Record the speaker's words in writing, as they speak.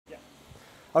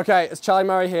Okay, it's Charlie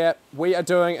Murray here. We are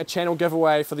doing a channel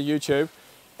giveaway for the YouTube,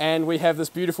 and we have this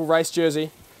beautiful race jersey,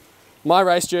 my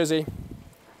race jersey.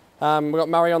 We've got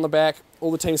Murray on the back, all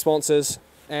the team sponsors,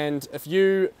 and if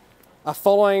you are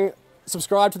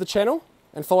subscribe to the channel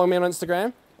and follow me on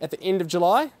Instagram at the end of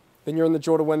July, then you're in the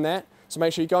draw to win that. So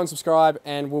make sure you go and subscribe,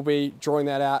 and we'll be drawing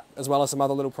that out as well as some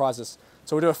other little prizes.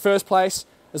 So we'll do a first place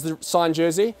as the signed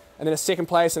jersey, and then a second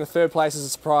place and a third place as a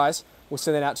surprise. We'll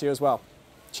send that out to you as well.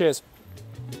 Cheers.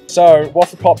 So,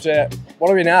 Wafflecopter, what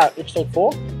are we now? Episode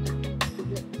 4?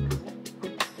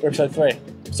 Or episode 3?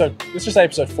 So, let's just say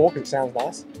episode 4 because it sounds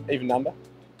nice. Even number.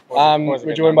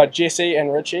 We're joined by Jesse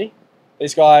and Richie.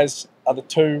 These guys are the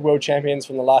 2 world champions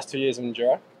from the last 2 years of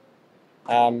Enduro.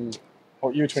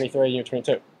 Well, you were 23 and you were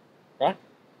 22, right?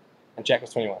 And Jack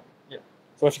was 21. Yeah. So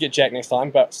we'll have to get Jack next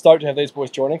time, but stoked to have these boys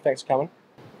joining. Thanks for coming.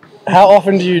 How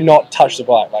often do you not touch the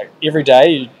bike? Like every day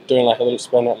you doing like a little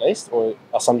spin at least, or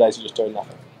are some days you just doing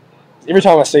nothing? Every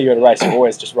time I see you at a race, you're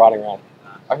always just riding around.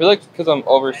 I feel like because I'm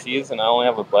overseas and I only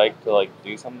have a bike to like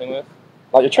do something with.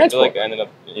 Like your transport? I feel like I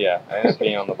ended up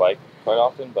being on the bike quite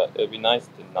often, but it'd be nice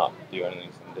to not do anything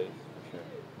some days for sure.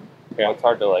 Yeah, it's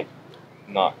hard to like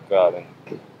not go out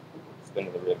and spin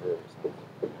to the river or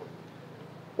something.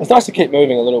 It's nice to keep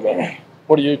moving a little bit.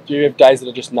 What do you have days that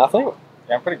are just nothing?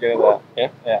 Yeah, I'm pretty good at that. Yeah?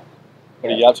 Yeah.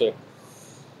 What are you up to?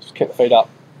 Just keep the feet up.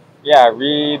 Yeah, I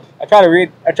read. I try to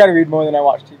read more than I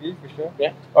watch TV for sure.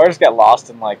 Yeah. Or I just get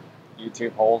lost in like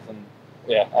YouTube holes and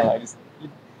yeah. I don't know,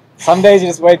 some days you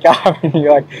just wake up and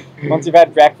you're like, once you've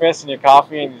had breakfast and your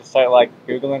coffee and you just start like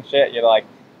Googling shit, you're like,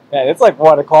 man, it's like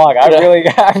 1 o'clock. I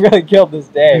really killed this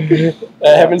day. It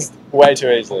happens way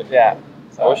too easily. Yeah.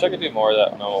 So I wish I could do more of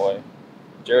that when I'm away.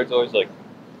 Jared's always like,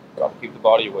 gotta keep the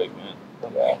body awake, man.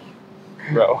 Yeah.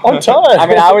 Bro. I'm tired. I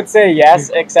mean, I would say yes,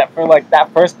 except for like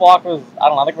that first block was, I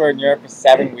don't know, I think we were in Europe for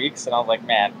 7 weeks, and I was like,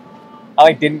 man, I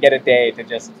like didn't get a day to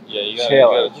just you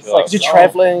chill. gotta Just chill like out.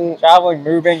 You're traveling,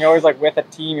 moving. You're always like with a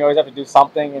team. You always have to do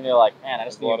something, and you're like, man, I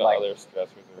just There's a need lot of like other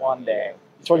stressors around. one day.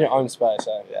 you want your own space,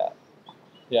 eh? Yeah.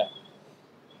 Yeah.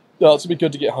 No, it's be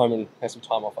good to get home and have some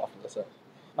time off after this. Eh?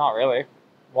 Not really.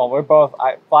 Well,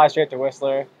 I fly straight to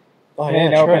Whistler. Oh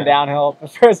And open downhill. The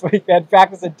first week we had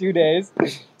practice in 2 days.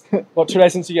 What, 2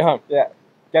 days since you get home? Yeah.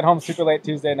 Get home super late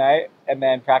Tuesday night, and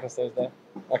then practice Thursday.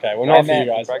 Okay, well, not And for then-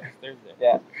 you guys. Practice Thursday.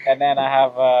 Yeah. And then I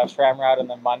have a SRAM route on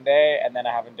the Monday, and then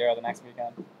I have Enduro the next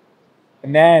weekend.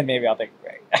 And then maybe I'll take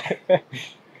a break.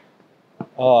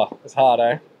 Oh, it's hard,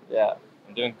 eh? Yeah.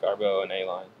 I'm doing carbo and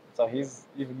A-line. So he's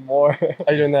even more.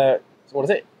 Are you doing the, what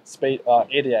is it? Speed,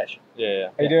 air dash. Yeah.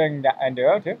 Are you doing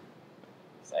Enduro too?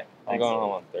 Sick. I'm going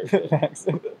home on Thursday. Thanks.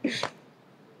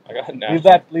 I got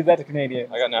national. Leave that to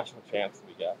Canadians. I got national champs the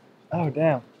week after. Oh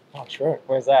damn. Oh, true.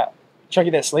 Where's that? Try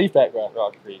to get that sleeve back, bro.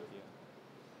 Rock Creek,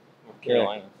 yeah. North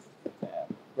Carolina. Yeah.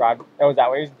 Rod. Oh, is that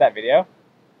where you did that video?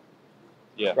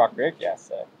 Yeah. Rock Creek. Yeah.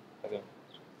 So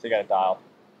you got a dial.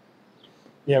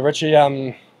 Yeah, Richie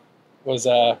was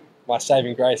my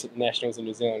saving grace at the Nationals in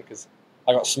New Zealand because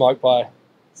I got smoked by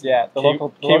Yeah, the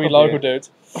Kiwi local dude.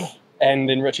 dudes. And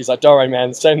then Richie's like, don't worry, man,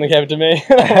 the same thing happened to me.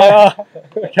 I'm like, oh,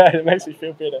 okay, it makes me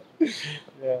feel better.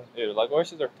 Yeah. Dude, like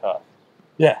horses are tough.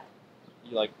 Yeah.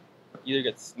 You like either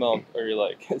get smoked or you're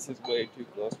like, this is way too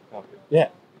close for comfort. Yeah.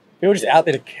 People are just out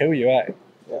there to kill you, eh?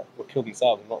 Yeah. Or kill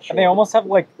themselves, I'm not sure. And they almost have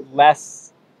like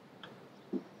less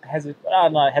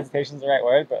hesitation's the right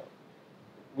word, but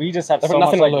we just have They've so got much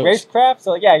nothing to like lose. racecraft. So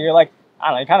like, yeah, you're like, I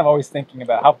don't know, you're kind of always thinking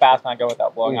about how fast can I go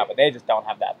without blowing up, but they just don't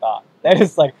have that thought. They're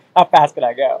just like, how fast can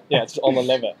I go? Yeah, it's just on the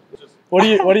lever. What do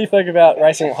you think about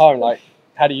racing at home? Like,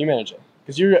 how do you manage it?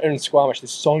 Because you're in Squamish,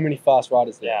 there's so many fast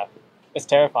riders there. Yeah, it's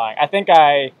terrifying. I think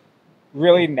I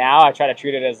really now I try to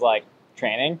treat it as like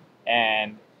training,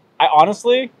 and I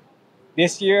honestly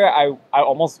this year I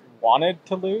almost wanted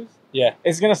to lose. Yeah.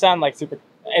 It's gonna sound like super.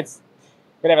 It's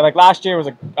whatever. Like last year was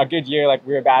a good year. Like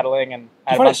we were battling and.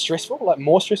 Do you find it stressful? Like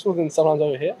more stressful than sometimes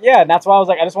over here? Yeah, and that's why I was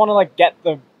like, I just want to like get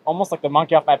the almost like the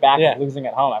monkey off my back Yeah. of losing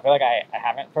at home. I feel like I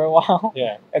haven't for a while.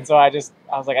 Yeah. And so I was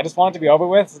like, I just want it to be over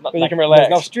with. Then you can relax.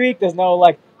 There's no streak. There's no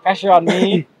like pressure on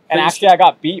me. And actually, I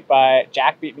got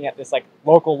Jack beat me at this like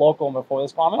local before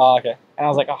this Squamish. Oh, okay. And I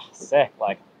was like, oh, sick.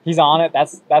 Like he's on it.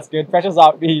 That's good. Pressure's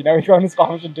off me. You know, he's going to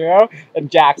Squamish Enduro, and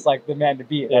Jack's like the man to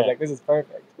beat. And I was like, this is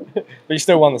perfect. But you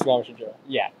still won the Squamish Enduro.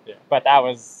 Yeah. Yeah. But that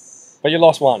was. But you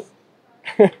lost one.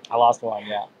 I lost one.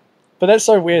 Yeah. But that's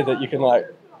so weird that you can like,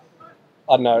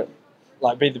 I don't know,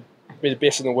 like be the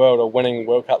best in the world or winning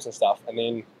World Cups and stuff, and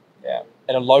then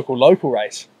at a local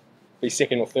race, be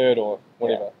second or third or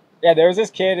whatever. Yeah, there was this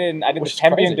kid I did Which this is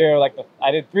Hemby crazy. Enduro,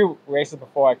 I did 3 races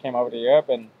before I came over to Europe,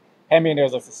 and Hemby Enduro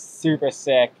was like a super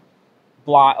sick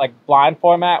blind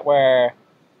format where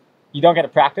you don't get to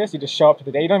practice. You just show up to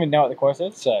the day. You don't even know what the course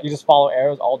is. Sick. You just follow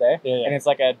arrows all day, Yeah. and it's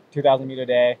like a 2,000-meter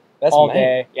day. That's all amazing.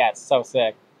 day. Yeah, it's so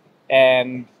sick.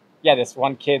 And yeah, this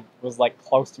one kid was like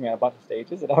close to me on a bunch of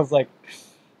stages, and I was like,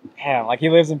 damn, like he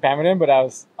lives in Pemberton, but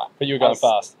But you were going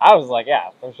fast. I was like, yeah,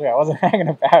 for sure. I wasn't hanging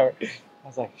about. I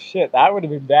was like, shit, that would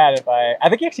have been bad if I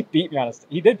think he actually beat me on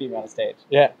he did beat me on a stage.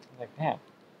 Yeah. I was like, damn,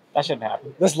 that shouldn't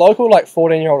happen. This local like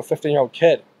 14-year-old or 15-year-old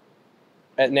kid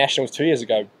at Nationals 2 years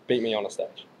ago beat me on a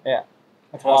stage. Yeah.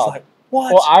 That's I was wild. like,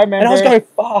 what? Well, I remember, and I was going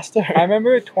faster. I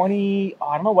remember I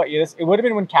don't know what year this. It would have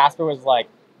been when Casper was like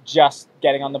just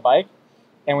getting on the bike,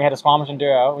 and we had a Squamish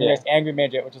Enduro. We raced Angry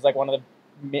Midget, which is like one of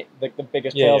the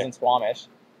biggest trails in Squamish.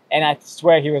 And I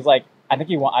swear he was like, I think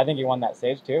he won that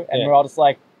stage too. And we're all just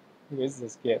like, who is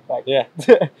this kid? Like, yeah.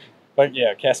 But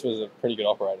yeah, Casper was a pretty good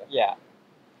operator. Yeah.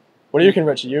 What do you reckon,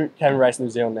 Richie? You came and raced New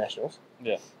Zealand Nationals.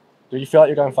 Yeah. Do you feel like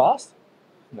you're going fast?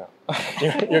 No.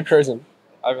 You're cruising.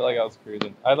 I feel like I was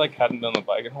cruising. I like hadn't been on the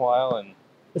bike in a while, and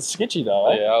It's sketchy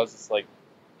though, eh? yeah, I was just like,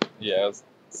 I was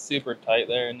super tight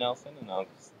there in Nelson, and I was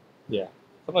just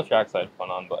some of the tracks I had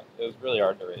fun on, but it was really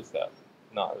hard to race that,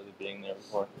 not really being there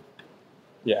before.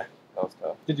 Yeah. That was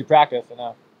tough. Did you practice or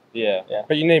no? Yeah.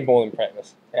 But you need more than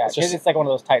practice. Yeah, it's like one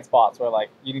of those tight spots where like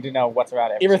you need to know what's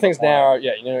around every Everything's single narrow. corner.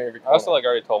 Yeah, you know every I corner. also like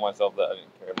already told myself that I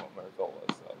didn't care what my result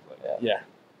was, so I was like, Yeah.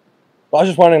 But I was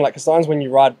just wondering, like, because sometimes when you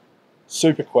ride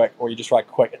super quick or you just ride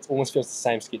quick, it almost feels the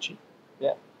same sketchy.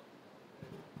 Yeah.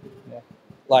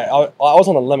 Like, I was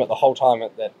on the limit the whole time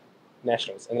at that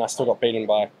Nationals, and I still got beaten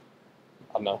by, I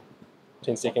don't know,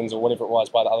 10 seconds or whatever it was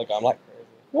by the other guy. I'm like,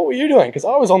 what were you doing? Because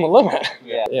I was on the limit.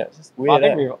 Yeah. Yeah, it's just Well,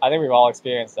 weird. I think we've all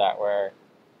experienced that where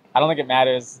I don't think it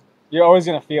matters. You're always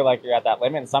gonna feel like you're at that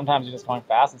limit, and sometimes you're just going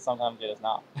fast, and sometimes you're just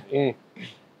not.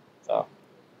 So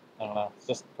I don't know. It's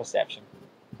just perception.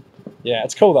 Yeah,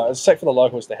 it's cool though. It's sick for the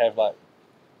locals to have like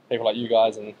people like you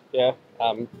guys and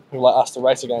who like us to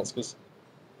race against, because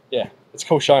it's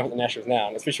cool showing up at the Nationals now,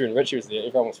 and especially when Richie was there,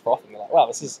 everyone was frothing. They're like, wow,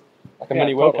 this is like a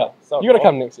mini World Cup. So You got to cool.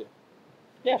 come next year.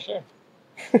 Yeah, sure.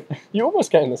 You almost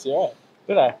came this year, right?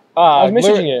 Did I? I was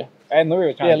messaging you. And Louis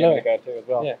was trying to get me Louis. to go too as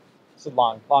well. Yeah. It's a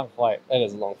long flight. It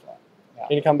is a long flight. Yeah.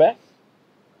 Can you come back?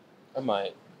 I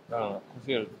might. I don't know. We'll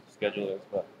see what the schedule is,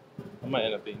 but I might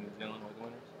end up being New Zealand with the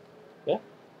winners. Yeah.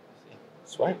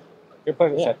 Sweet. Good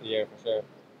place to Yeah. set the year for sure.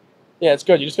 Yeah, it's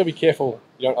good. You just got to be careful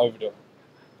you don't overdo it.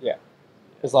 Yeah.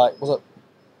 Because, like, was it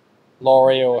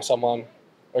Laurie or someone,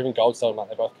 or even Goldstone, like,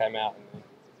 they both came out and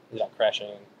ended up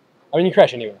crashing. I mean, you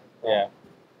crash anyway. Yeah.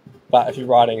 But if you're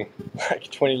riding, like,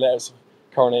 20 laps of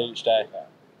Coronet each day,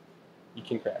 you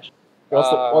can crash.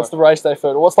 What's the race day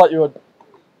food? What's, like, your...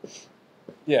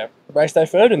 Yeah, race day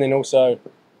food, and then also,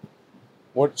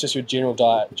 what's just your general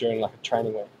diet during, like, a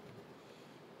training week?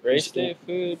 Race day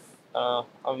food,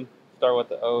 I'm start with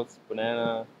the oats,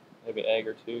 banana, maybe egg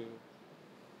or two,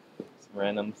 some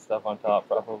random stuff on top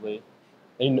probably.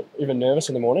 Are you even nervous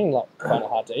in the morning, like find it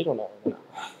hard to eat or not? But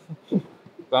I'm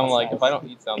That's like, nice. if I don't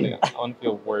eat something, I'm gonna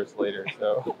feel worse later.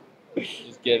 So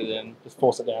just get it in. Just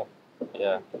force it down.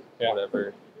 Yeah.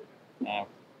 Whatever. Yeah.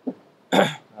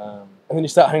 And then you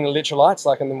start having electrolytes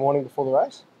like in the morning before the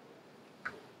race?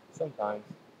 Sometimes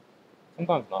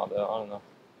not though. I don't know.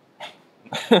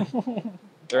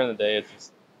 During the day, it's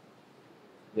just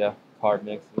carb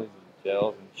mixes and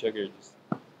gels and sugar.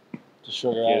 Just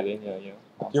sugar Get out. it in, Do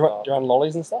you run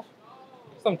lollies and stuff?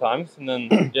 Sometimes, and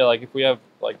then like if we have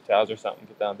like chows or something,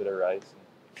 get down a bit of rice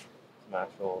and some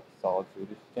actual solid food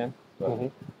if you can.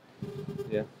 But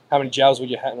How many gels would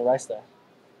you hit in a race there?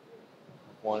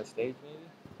 one a stage maybe.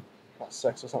 Like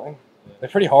 6 or something? Yeah. They're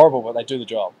pretty horrible, but they do the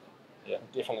job. Yeah.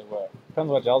 They definitely work.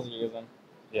 Depends what gels you're using.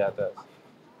 Yeah, it does.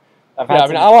 I've Yeah, had I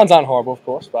mean, our ones aren't horrible, of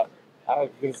course, but I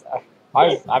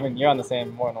mean, you're on the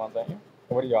same Morton ones, aren't you?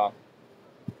 What are you on?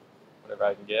 Whatever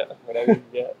I can get. Whatever you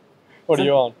can get. what are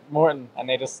you on? Morton, and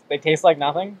they taste like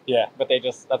nothing. Yeah. But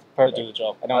that's They perfect. do the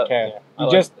job. I don't care.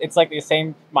 yeah. It's like the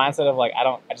same mindset of like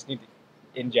I just need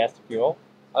to ingest fuel.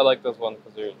 I like those ones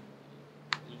because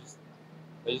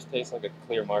they just taste like a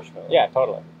clear marshmallow. Yeah,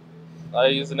 totally. I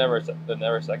use the never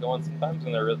second one sometimes,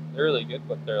 and they're really good,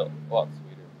 but they're a lot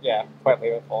sweeter. Yeah, quite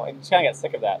flavorful, and you just kind of get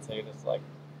sick of that. So you're just like,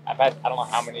 I've had I don't know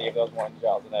how many of those Morton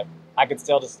gels, and I could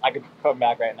put them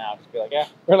back right now, and just be like, yeah,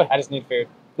 Really? I just need food.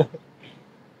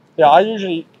 Yeah, I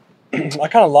usually, I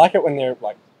kind of like it when they're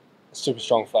like a super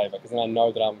strong flavour, because then I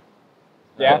know that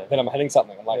I'm hitting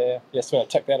something. I'm like, Yeah. swear,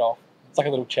 tick that off. It's like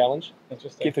a little challenge.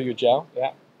 Interesting. Get through your gel.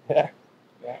 Yeah. Yeah.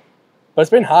 Yeah. But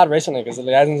it's been hard recently because the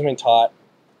liaison's been tight.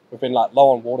 We've been like low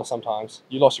on water sometimes.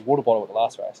 You lost your water bottle at the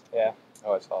last race. Yeah.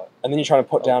 Oh, it's hot. And then you're trying to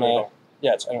put down brutal.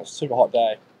 it's a super hot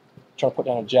day. Trying to put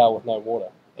down a gel with no water.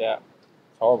 Yeah.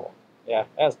 It's horrible. Yeah.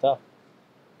 That's tough.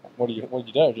 What do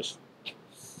you do? Just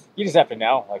You just have to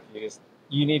know. Like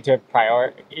you need to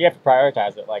you have to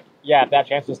prioritize it. Like, yeah, if that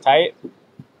chance is tight,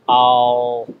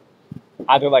 I'll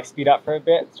either like speed up for a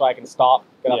bit so I can stop,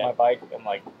 get off my bike, and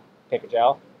like take a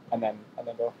gel, and then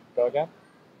go again.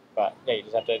 But yeah,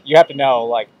 you have to know,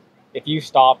 like, if you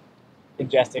stop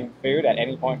ingesting food at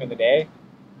any point in the day,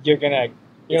 you're gonna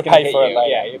pay for it later.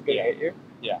 Yeah, it's gonna hit you.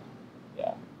 Yeah.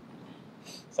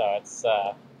 So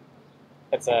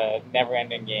it's a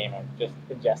never-ending game of just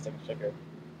ingesting sugar.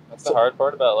 That's the hard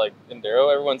part about like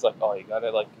enduro. Everyone's like, oh, you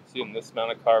gotta like consume this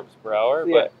amount of carbs per hour,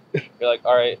 but you're like,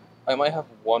 all right, I might have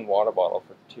one water bottle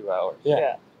for 2 hours.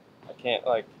 Yeah. I can't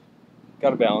like,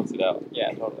 gotta balance it out.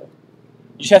 Yeah, totally.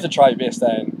 You just have to try your best,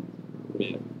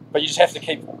 but you just have to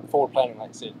keep forward planning,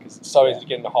 like I said, because it's so easy to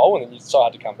get in the hole and then it's so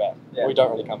hard to come back. Yeah. We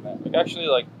don't really come back. Like actually,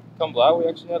 like come Blau, we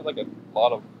actually had like a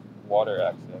lot of water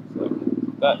access. Like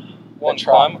that one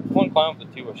climb up the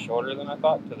 2 was shorter than I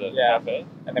thought to the cafe.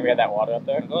 And then we had that water up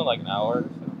there. It was only like an hour or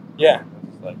so. Yeah.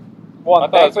 It's like, well,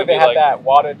 thankfully they had like, that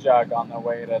water jug on the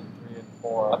way to 3 and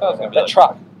 4. I thought it was gonna be that like,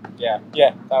 truck. Yeah.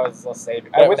 Yeah. That was a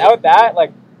saving. That Without that,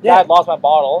 like, I had lost my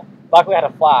bottle. Luckily, I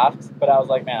had a flask, but I was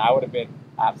like, man, I would have been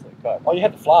absolutely cooked. Oh, you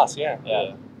had the flask, yeah.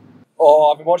 Yeah.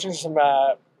 Oh, I've been watching some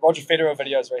Roger Federer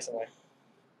videos recently,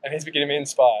 and he's been getting me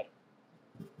inspired.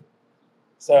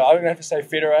 So I'm going to have to say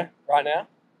Federer right now.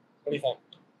 What do you think?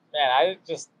 Man,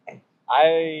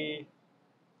 I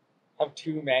have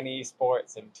too many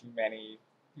sports and too many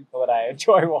people that I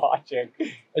enjoy watching.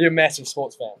 Are you a massive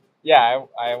sports fan? Yeah,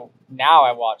 now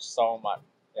I watch so much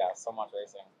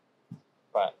racing.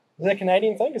 But is that a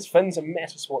Canadian thing? Because Finn's a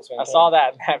massive sports fan. I saw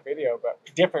that in that video, but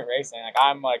different racing. Like,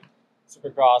 I'm like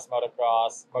Supercross,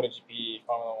 Motocross, MotoGP,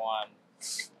 Formula One.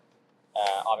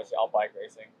 Obviously, all bike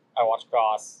racing. I watch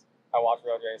cross. I watch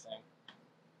road racing.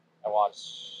 I watch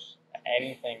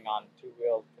anything on 2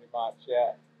 wheels, pretty much.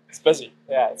 Yeah. It's busy.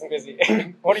 Yeah, it's busy.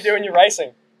 What do you do when you're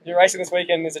racing? You're racing this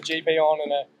weekend. There's a GP on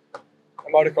and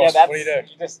a motocross. Yeah, what do you do?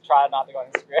 You just try not to go on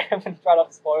Instagram and try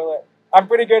not to spoil it. I'm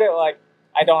pretty good at like.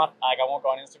 I won't go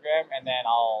on Instagram, and then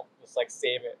I'll just like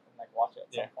save it and like watch it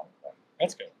at some point. But,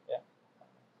 that's good. Yeah.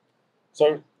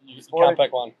 So you can't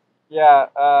pick one. Yeah.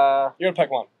 You gotta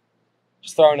pick one.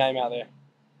 Just throw a name out there.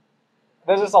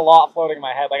 There's just a lot floating in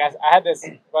my head. Like I had this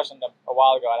question a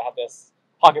while ago. I had this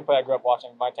hockey player I grew up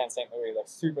watching, Martin St. Louis, like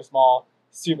super small,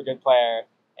 super good player,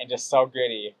 and just so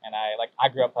gritty. And I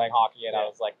grew up playing hockey, and I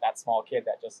was like that small kid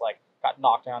that just like got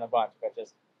knocked down a bunch, but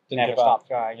just never stopped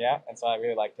trying. Yeah, and so I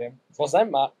really liked him. What's his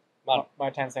name?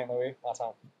 Martin St. Louis.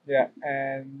 Martin. Yeah,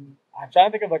 and I'm trying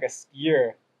to think of like a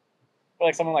skier, or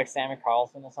like someone like Sammy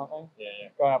Carlson or something. Yeah.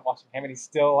 Growing up watching him, and he's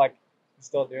still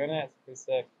doing it. It's pretty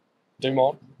sick.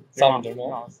 Dumont.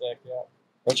 Dumont's sick. Yeah.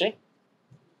 Richie.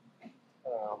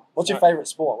 What's your favorite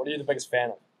sport? What are you the biggest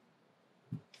fan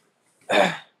of?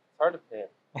 It's hard to pick.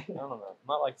 I don't know. I'm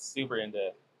not like super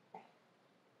into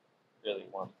really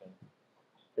one thing.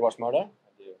 You watch moto? I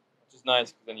do. Which is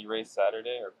nice because then you race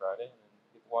Saturday or Friday and then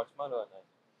you get to watch moto at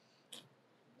night.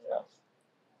 Yeah.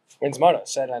 When's moto?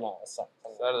 Saturday night.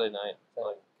 Saturday night.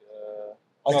 Like,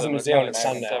 because in New Zealand it's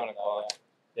Sunday. 7 o'clock.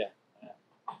 Yeah.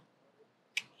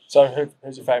 So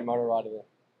who's your favourite motor rider then?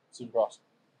 Supercross?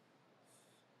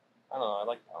 I don't know. I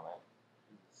like Tomac.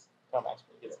 Tomac's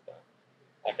pretty good.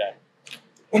 Okay.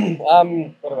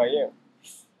 What about you?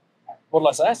 What did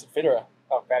I say? I said Federer.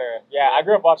 Oh, Federer. Yeah, I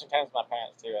grew up watching tennis with my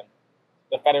parents too, and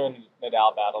the Federer and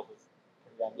Nadal battles was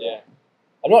pretty damn good. Yeah.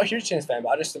 I'm not a huge tennis fan, but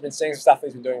I just have been seeing some stuff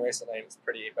he's been doing recently, and it's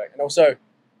pretty epic. And also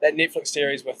that Netflix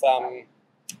series with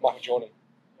Michael Jordan.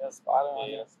 Yeah, Spider.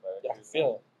 Yeah, I can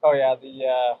feel it. Oh yeah,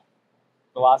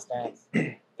 the Last Dance.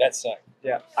 That's sick.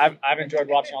 Yeah, I've enjoyed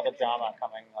watching all the drama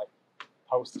coming like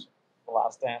post the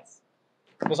Last Dance.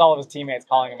 Just all of his teammates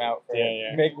calling him out for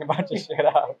making a bunch of shit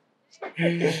up.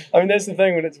 I mean, that's the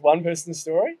thing when it's one person's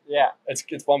story. Yeah, it's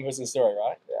one person's story,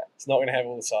 right? Yeah, it's not going to have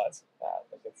all the sides. I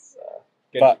think it's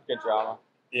good drama.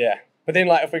 Yeah, but then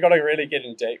like if we got to really get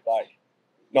in deep, like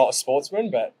not a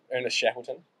sportsman, but Ernest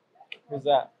Shackleton. Who's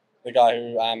that? The guy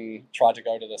who tried to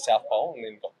go to the South Pole and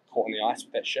then got caught in the ice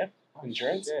with that ship.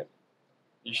 Endurance. Shit.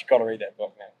 You should got to read that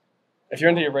book, man. If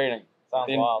you're into your reading,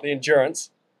 wild. The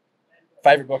Endurance.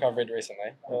 Favorite book I've read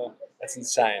recently. Yeah. It's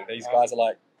insane. These guys are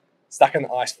like stuck in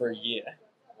the ice for a year,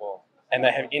 and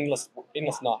they have endless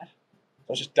night. So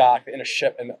it's just dark. They're in a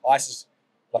ship, and the ice is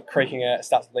like creaking out. It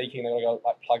starts leaking. They're gonna go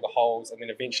like plug the holes, and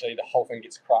then eventually the whole thing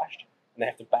gets crushed, and they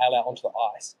have to bail out onto the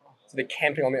ice. So they're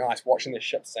camping on the ice, watching their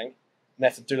ship sink, and they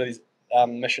have to do these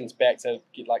missions back to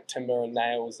get like timber and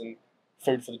nails and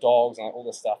food for the dogs and like, all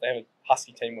this stuff. They have a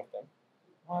husky team with them,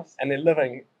 and they're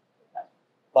living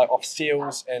like off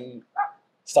seals and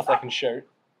stuff they can shoot,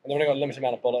 and they've only got a limited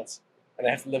amount of bullets, and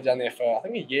they have to live down there for I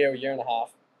think a year and a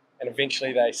half, and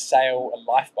eventually they sail a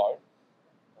lifeboat.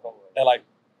 They like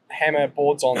hammer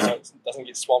boards on so it doesn't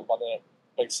get swamped by the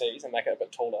big seas and make it a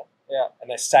bit taller. Yeah. And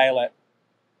they sail it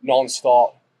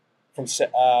non-stop from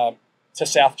to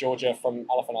South Georgia from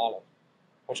Elephant Island,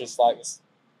 which is like this,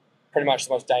 pretty much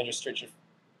the most dangerous stretch of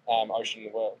ocean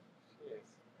in the world.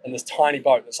 And this tiny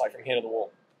boat that's like from here to the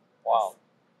wall. Wow.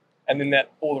 And then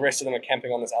that all the rest of them are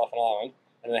camping on this Elephant Island,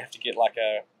 and then they have to get like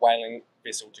a whaling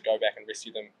vessel to go back and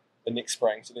rescue them the next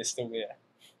spring, so they're still there.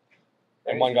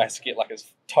 And one guy has to get like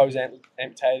his toes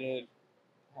amputated.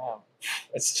 Wow.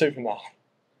 It's super gnarly.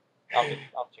 I'll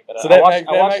check that out. So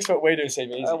that makes what we do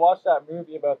seem easy. I watched that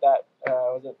movie about that.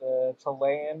 Was it the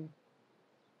Chilean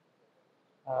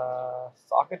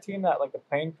soccer team that like the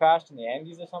plane crashed in the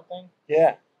Andes or something?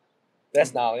 Yeah,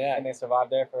 that's gnarly. Yeah, And they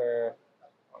survived there for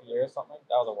a year or something.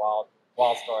 That was a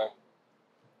wild story.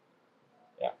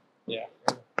 yeah.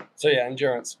 So yeah,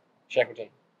 endurance, Shackleton,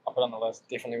 I'll put it on the list.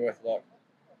 definitely worth a look.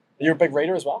 Are you a big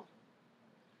reader as well?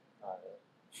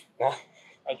 No.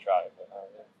 I try, but not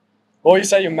really. Or you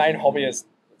say your main hobby is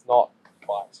it's not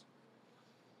bikes,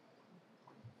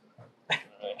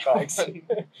 bikes,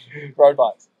 road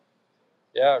bikes.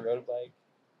 Yeah, I rode a bike.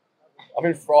 I've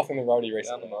been frothing the roadie Get on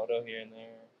recently. the moto here and there.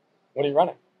 What are you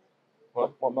running?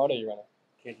 What motor are you running?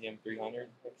 KTM 300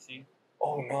 XC.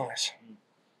 Oh, nice.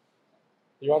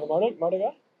 You on the moto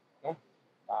guy?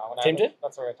 Tempted?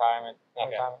 That's a retirement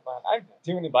Okay. plan. I have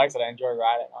too many bikes that I enjoy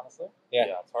riding, honestly.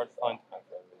 Yeah. It's hard to find time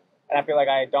for everything. And I feel like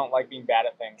I don't like being bad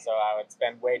at things, so I would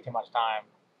spend way too much time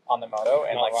on the moto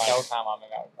and Not like right. no time on the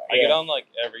mountain bike. I get on like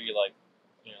every like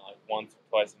once or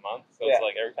twice a month. So Yeah. it's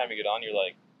like every time you get on, you're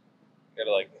like you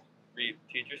gotta like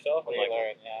teach yourself and like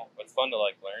Yeah. it's fun to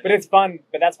like learn. But it's fun.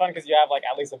 But that's fun because you have like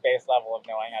at least a base level of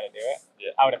knowing how to do it.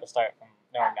 Yeah. I would have to start from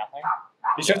knowing nothing.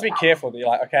 You just have to be careful that you're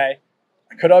like, okay,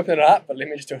 I could open it up, but let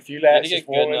me just do a few You laps. need to just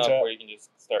get good warm enough into it. where you can just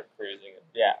start cruising and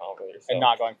Yeah. confident yourself. And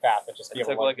not going fast, but just be It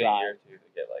able took to like a drive. year or two to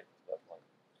get like stuff like.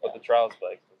 But the trials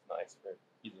bike was nice for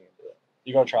easing into it.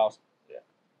 You got a trials? Yeah.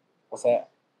 What's that?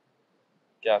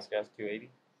 Gas 280.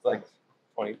 It's like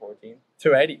 2014.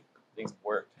 280. Things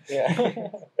worked. Yeah.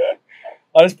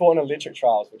 I just bought an electric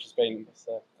trials, which has been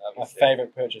my Sick.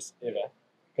 favourite purchase ever.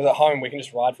 Because at home, we can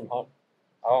just ride from home.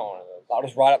 I want one of those. I'll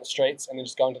just ride up the streets and then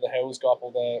just go into the hills, go up all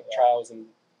the trails and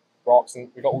rocks, and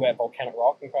we got all that volcanic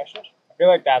rock in Christchurch. I feel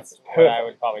like that's what Perfect. I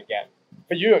would probably get.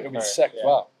 For you, it would be Right, sick as yeah.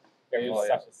 well. It was Oh,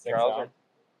 yeah. such a sick Trials zone. are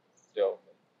still.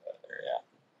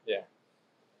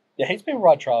 Yeah, heaps of people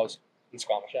ride trials in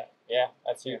Squamish, yeah. Yeah,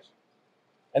 that's huge.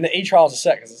 And the e-trials are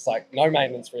sick because it's like no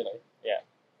maintenance really. Yeah.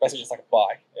 Basically just like a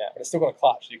bike. Yeah. But it's still got a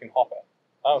clutch so you can hop it.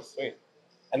 Oh, sweet.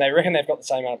 And they reckon they've got the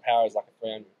same amount of power as like a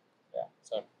 300. Yeah.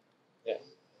 So, yeah.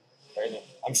 Crazy.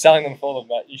 I'm selling them for them,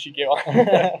 but you should get one.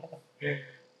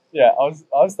 Yeah, I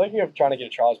was thinking of trying to get a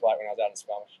trials bike when I was out in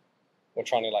Squamish. Or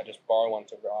trying to like just borrow one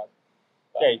to ride.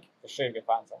 But, Yeah, for sure you can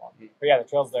find someone. But yeah, the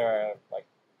trails there are like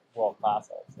world class.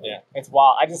 So Yeah. It's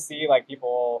wild. I just see like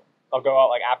people, they'll go out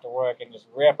like after work and just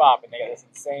rip up and they get this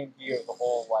insane view of the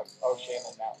whole like ocean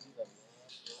and mountains.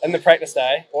 in the practice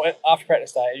day, or after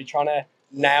practice day, are you trying to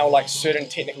nail like certain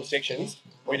technical sections,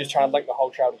 or are you just trying to link the whole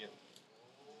trail together?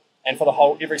 And for the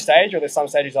whole, every stage, or there's some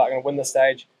stages like, I'm going to win this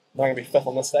stage, I'm going to be fifth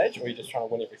on this stage, or are you just trying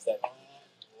to win every stage?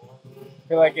 I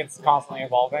feel like it's constantly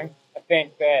evolving. I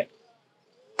think that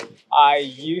I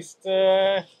used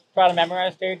to try to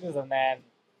memorize stages, and then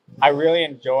I really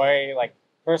enjoy like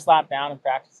first lap down in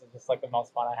practice is just like the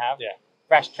most fun I have. Yeah.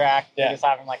 Fresh track, Yeah. you're just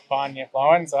having like fun, you're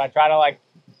flowing. So I try to like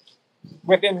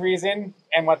within reason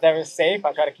and whatever's safe,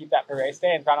 I try to keep that for race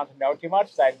day and try not to know too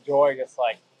much. So I enjoy just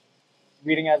like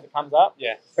reading as it comes up.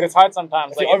 Yeah. But it's hard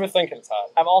sometimes. If Like you overthink it, it's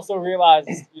hard. I've also realized,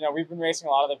 you know, we've been racing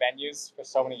a lot of the venues for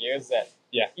so many years that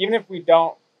even if we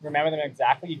don't remember them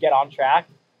exactly, you get on track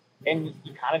and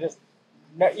you kind of just,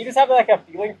 you just have like a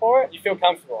feeling for it. You feel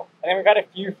comfortable. And then we've got a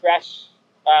few fresh,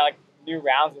 like new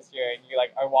rounds this year, and you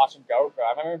like are watching GoPro.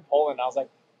 I remember in Poland, I was like,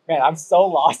 man, I'm so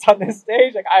lost on this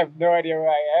stage. Like I have no idea where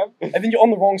I am. And then you're on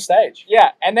the wrong stage.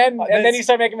 Yeah, and then you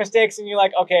start making mistakes, and you're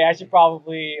like, okay, I should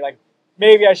probably like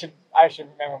maybe I should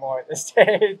remember more at this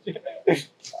stage.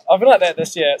 I've been like that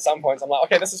this year at some points. I'm like,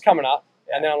 okay, this is coming up.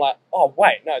 And then I'm like, oh,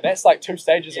 wait, no, that's like 2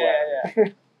 stages away. Yeah.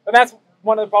 But that's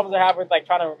one of the problems I have with like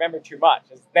trying to remember too much.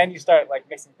 Is then you start like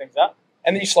mixing things up.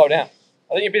 And then you slow down.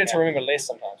 I think you're better to remember less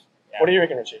sometimes. Yeah. What do you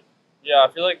reckon, Richie? Yeah,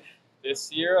 I feel like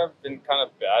this year I've been kind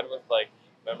of bad with like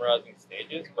memorizing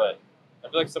stages, but I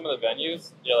feel like some of the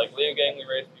venues, like Leo Gang we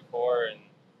raced before and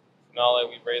Finale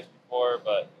we've raced before,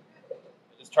 but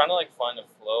just trying to like find a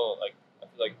flow, like I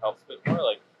feel like helps a bit more,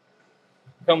 like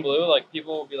come blue, like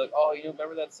people will be like, "Oh, you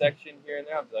remember that section here and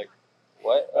there?" I'll be like,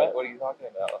 "What? Like, what are you talking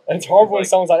about?" And it's horrible when Like,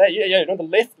 someone's like that. Yeah, you know, the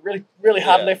left, really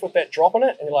hard Yeah. left with that drop on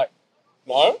it, and you're like,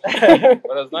 no. But it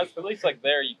was nice. At least like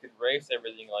there, you could race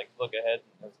everything, like look ahead.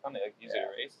 It's kind of like easier to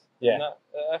race in that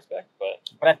aspect.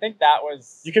 But I think that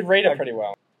was. You could read it pretty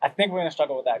well. I think we're gonna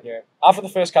struggle with that here. After the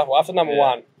first couple, after number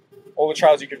one, all the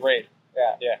trails you could read.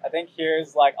 Yeah. I think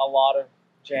here's like a lot of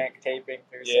jank taping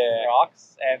through some Yeah.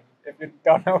 rocks, and if you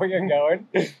don't know where you're going,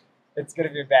 it's gonna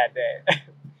be a bad day.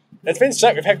 It's been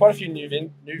sick. We've had quite a few new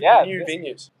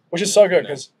venues, which is so good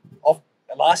because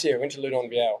last year I went to Ludon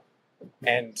VL,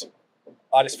 and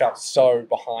I just felt so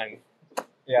behind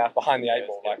the eight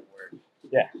ball. Like,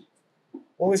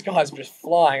 all these guys were just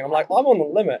flying, and I'm like, I'm on the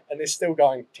limit, and they're still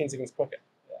going 10 seconds quicker.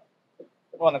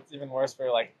 Well, it's even worse for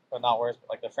not worse, but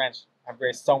like the French. I've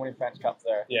raced so many French Cups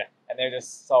there. Yeah. And they're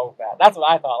just so bad. That's what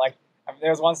I thought. Like, I mean, there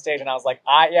was one stage, and I was like,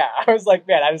 I was like,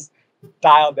 man, I just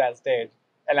dialed that stage,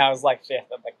 and I was like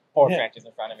fifth, and like 4 Frenchies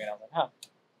in front of me, and I was like, huh,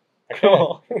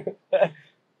 cool.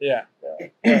 Yeah.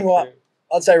 Well,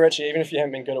 I'd say, Richie, even if you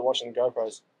haven't been good at watching the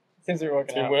GoPros, Seems to be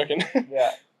working it's been out. working.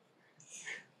 Yeah.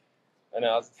 I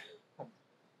know.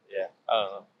 I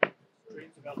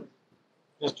don't know.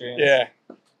 Just dreams. Yeah.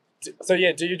 So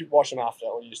yeah, do you watch them after,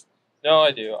 or you just? No,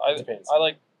 I do. Depends.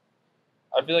 I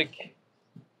feel like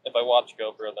if I watch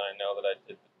GoPro, then I know that I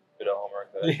did a bit of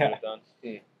homework that I should have done.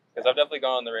 Because I've definitely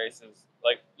gone on the races.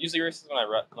 Like usually races when I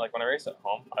race at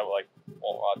home, I won't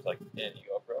watch like any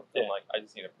GoPro. I'm like, I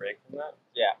just need a break from that.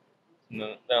 Yeah. And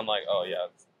then I'm like, oh yeah,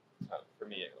 it's kind of, for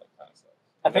me it like kind of sucks.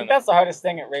 I think that's the hardest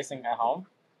thing at racing at home,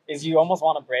 is you almost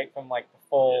want to break from like the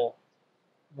full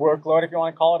workload, if you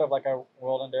want to call it, of like a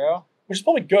world enduro. Which is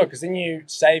probably good because then you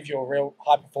save your real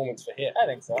high performance for here. I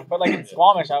think so. But like in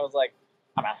Squamish, I was like,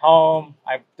 I'm at home.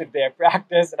 I did their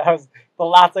practice, and the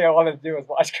last thing I wanted to do was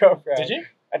watch GoPro. Did you?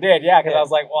 I did, yeah, because I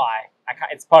was like, well,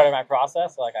 it's part of my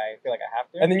process, so like I feel like I have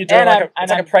to. And then you do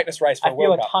it's like a practice race for I a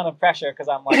feel World a Cup. ton of pressure because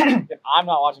I'm like, if I'm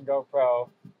not watching GoPro,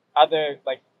 other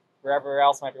like wherever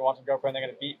else might be watching GoPro, and they're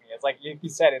gonna beat me. It's like you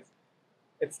said,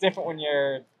 it's different when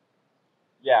you're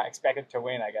expected to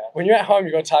win, I guess. When you're at home,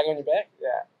 you got a target on your back. Yeah.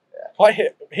 Quite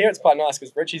here it's quite nice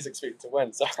because Richie's expected to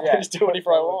win, so I can just do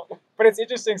whatever I want. But it's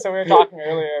interesting. So we were talking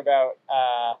earlier about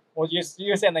you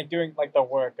were saying like doing like the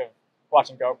work of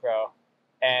watching GoPro,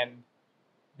 and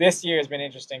this year has been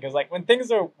interesting because like when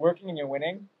things are working and you're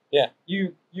winning,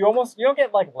 you don't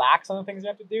get like lax on the things you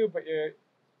have to do, but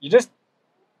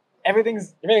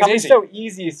everything's coming easy. so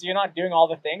easy, so you're not doing all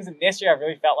the things. And this year I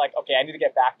really felt like, okay, I need to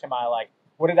get back to my like,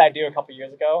 what did I do a couple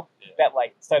years ago that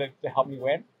like started to help me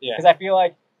win? Because I feel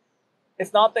like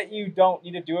it's not that you don't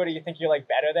need to do it or you think you're like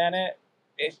better than it.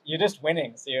 You're just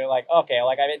winning, so you're like, okay,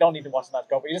 like I don't need to watch that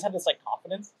go, but you just have this like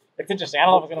confidence. It's interesting. I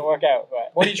don't know if it's gonna work out,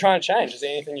 but what are you trying to change? Is there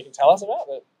anything you can tell us about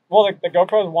that? Well, the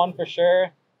GoPro is one for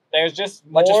sure. There's just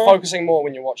more, like just focusing more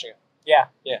when you're watching it. Yeah,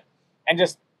 and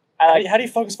just how do you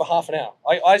focus for half an hour?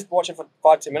 I watch it for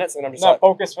 5-10 minutes and then I'm just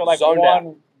focus for like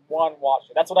one watch.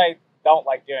 That's what I don't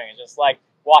like doing. It's just like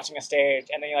watching a stage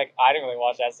and then you're like, I didn't really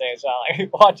watch that stage, so I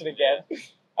like watch it again.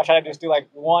 I try to just do like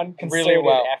one concerted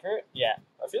effort. Yeah.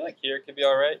 I feel like here it could be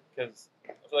alright because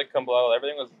I feel like come below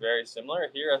everything was very similar.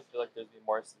 Here I feel like there's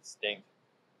more distinct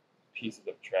pieces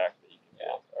of track that you can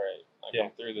do. Alright, I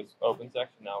come through this open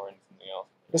section, now we're into something else.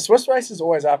 The Swiss races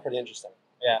always are pretty interesting.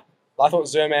 Yeah. I thought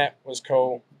Zermatt was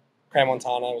cool. Crans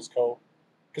Montana was cool.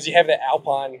 Because you have that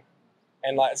alpine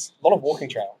and like it's a lot of walking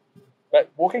trail. But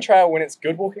walking trail, when it's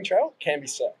good walking trail, can be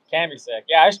sick.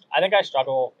 Yeah, I think I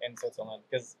struggle in Switzerland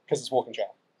because it's walking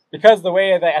trail. Because the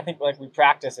way that I think like we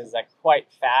practice is like quite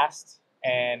fast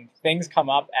and things come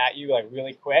up at you like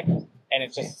really quick and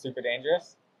it's just super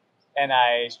dangerous. And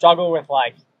I struggle with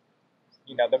like,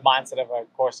 the mindset of a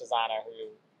course designer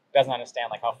who doesn't understand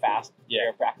like how fast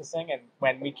you're practicing. And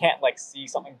when we can't like see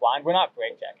something blind, we're not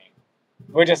brake checking.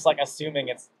 We're just like assuming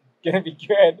it's gonna be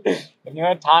good. And there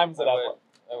are times that I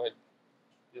would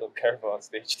be a little careful on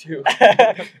stage 2.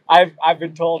 I've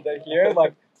been told that here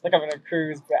like I'm in a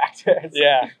cruise practice.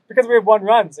 Yeah. Because we have one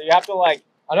run, so you have to like.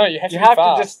 I know you have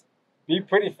to just be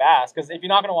pretty fast because if you're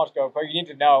not gonna watch GoPro, you need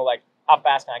to know like how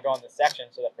fast can I go in this section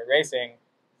so that for racing,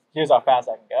 here's how fast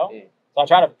I can go. So I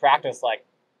try to practice like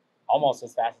almost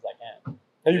as fast as I can.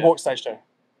 Have you walked stage 2? Yeah.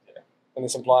 And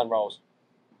there's some blind rolls.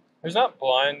 There's not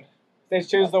blind. Stage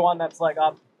 2 is the one that's like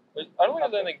up. I don't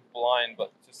think there's anything blind,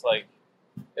 but just like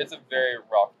it's a very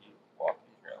rocky walking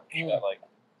trail that like.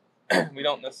 We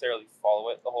don't necessarily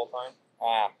follow it the whole time.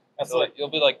 So like you'll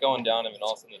be like going down and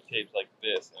all of a sudden the tape's like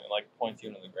this and it like points you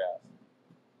into the grass.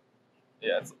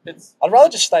 Yeah, it's. I'd rather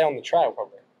just stay on the trail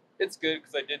probably. It's good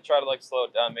because I did try to like slow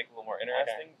it down, make it a little more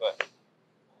interesting, but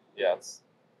yeah,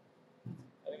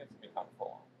 kind of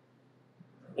full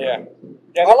on. Yeah.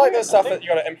 Yeah, I like the I stuff think- that you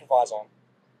got to improvise on.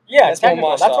 Yeah, That's more technical.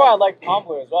 my That's style. why I liked Palm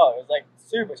Blue as well. It was like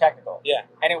super technical. Yeah.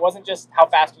 And it wasn't just how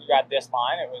fast you got this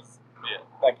line. It was Yeah.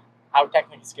 like how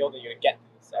technically skilled are you to get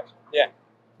through this section.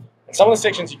 And some of the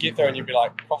sections you get through and you'd be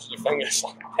like, crossing your fingers,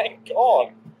 like, thank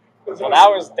God. So that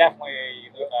was definitely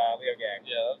Leo Gang.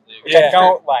 Yeah, that was the Which I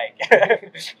don't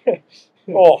like.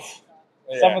 Oh.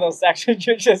 Some of those sections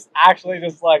you're just actually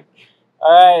just like,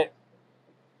 all right,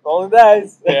 roll the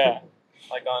dice. Yeah.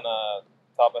 like on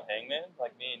top of Hangman,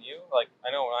 like me and you. Like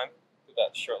I know when I'm with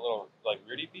that short little like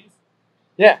Rudy piece.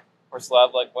 Yeah. Where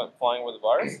Slab like went flying over the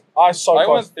bars. I was so I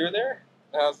close. went through there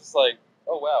and I was just like,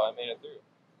 oh wow, I made it through.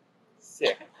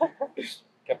 Sick.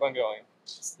 Kept on going.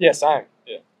 Yeah, same.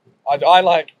 Yeah. I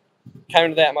like came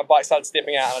into that and my bike started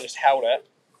stepping out and I just held it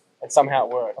and somehow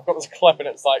it worked. I've got this clip and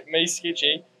it's like me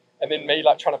sketchy and then me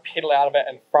like trying to pedal out of it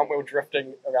and front wheel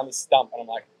drifting around the stump and I'm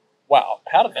like, wow,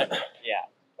 how did that work? Yeah,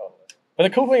 totally. But the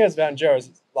cool thing is about enduro is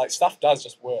it's, like stuff does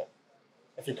just work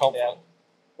if you're confident.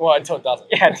 Well, until it doesn't.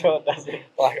 Yeah, until it doesn't.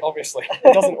 Like obviously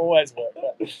it doesn't always work,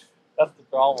 but That's the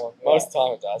problem. most of the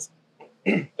time it does.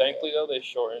 Thankfully though, they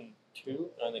shortened 2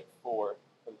 and I think 4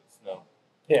 because of the snow.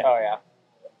 Yeah. Oh yeah.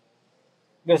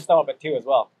 There's snow up at 2 as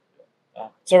well.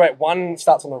 So wait, 1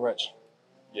 starts on the ridge.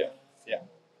 Yeah.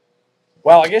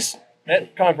 Well, I guess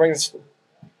that kind of brings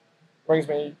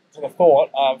me to the thought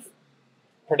of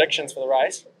predictions for the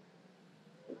race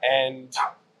and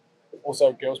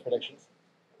also girls' predictions.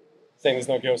 Seeing there's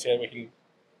no girls here, we can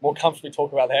more comfortably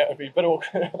talk about that. It would be a bit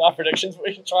awkward with our predictions, but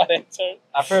we can try that too.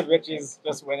 I've heard Richie's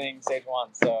just winning stage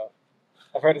 1, so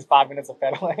I've heard his 5 minutes of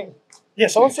pedaling. Yeah,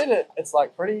 someone said it's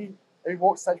like pretty. Have you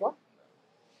walked stage 1?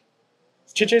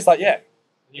 Chichi's like, yeah.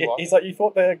 You walked? He's like, you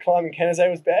thought the climb in Canazay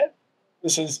was bad?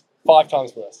 This is 5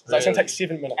 times worse. So it's going to take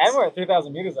 7 minutes. And we're at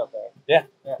 3,000 meters up there.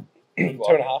 You 2.5.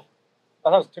 I thought it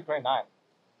was 229.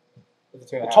 Was it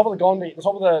The 2.5? top of the Gondi, the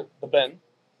top of the bin,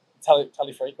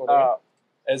 Tally Freak or whatever,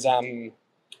 is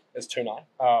 2.9.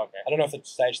 Oh, okay. I don't know if the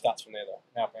stage starts from there though,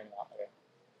 No, maybe not. Okay.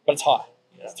 but it's high.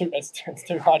 Yeah. It's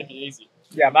too high to be easy.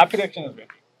 Yeah, my prediction is Richie.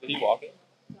 Did he walk it?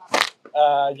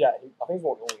 Yeah, I think he's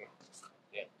walked all of them.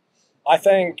 Yeah. I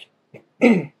think,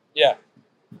 yeah,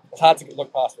 it's hard to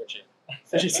look past Richie.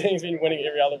 Richie he's been winning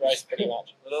every other race pretty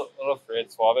much. Little Fred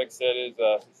Swabik said his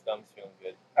thumb's feeling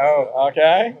good. Oh,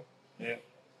 okay. Yeah.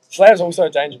 Slab's also a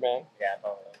danger man. Yeah,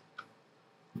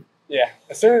 totally. Yeah.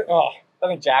 As soon as, I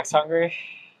think Jack's hungry.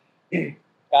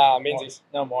 Menzies.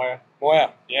 No more.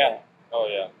 Wow. Yeah. Oh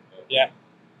yeah. Yeah.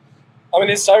 I mean,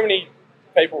 there's so many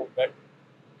people that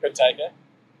could take it.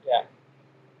 Yeah.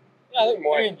 Yeah, I think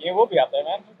more. I mean, you will be up there,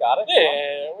 man. You got it.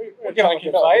 Yeah, we'll give try him and a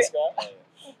keep good up with this guy.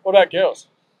 What about girls?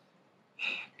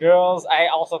 Girls, I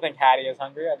also think Hattie is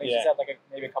hungry. I think Yeah. she's had like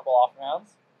maybe a couple off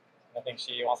rounds. I think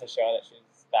she wants to show that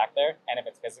she's back there, and if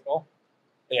it's physical.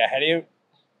 Yeah,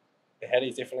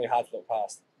 Hattie's definitely hard to look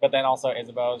past. But then also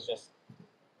Isabel is just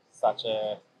such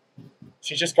a.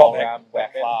 She's just got All-round that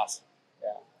weapon. class.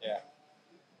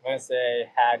 I'm gonna say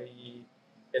Hattie,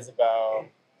 Isabel,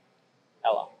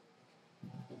 Ella.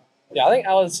 Yeah, I think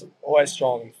Ella's always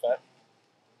strong and fit.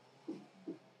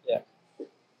 Yeah.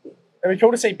 It'd be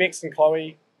cool to see Bex and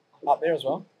Chloe up there as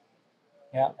well.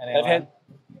 Yeah, and They've had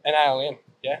an ALN.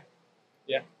 Yeah.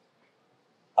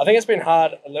 I think it's been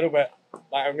hard a little bit.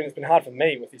 Like, I mean, it's been hard for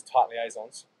me with these tight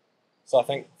liaisons. So I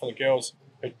think for the girls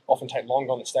who often take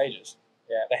longer on the stages,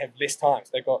 Yeah. they have less time.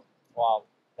 So they've got Wow.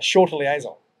 a shorter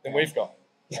liaison than we've got.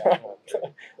 Yeah.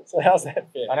 So how's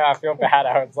that fair? I know. I feel bad.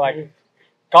 I was like,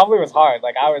 Cobley was hard.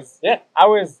 Like I was. Yeah. I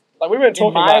was Like we weren't in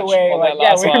talking my much way. on Like that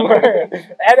last we one. were.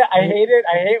 And I hate it.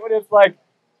 I hate when it's like,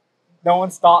 no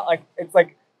one stop. Like it's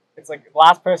like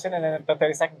last person and then the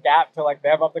 30-second gap to like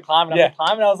them up the climb and Yeah. up the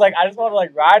climb. And I was like, I just want to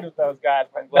like ride with those guys.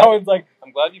 But Glad- no one's like,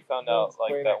 I'm glad you found out That's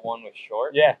like great. that one was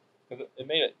short. Yeah. Because it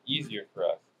made it easier for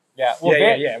us. yeah. Well,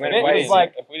 Yeah, Vin, yeah, man, Vin way was easier.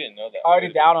 like If we didn't know that, already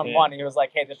we down on Yeah. one. He was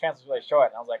like, hey, this chance is really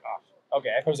short. And I was like, oh,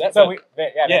 okay. Who's that? So for? we,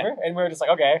 Yeah. remember? And we were just like,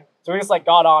 okay. So we just like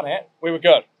got on it. We were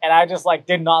good. And I just like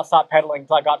did not stop pedaling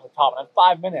until I got to the top. And I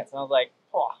had 5 minutes. And I was like,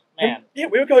 oh, man. Yeah,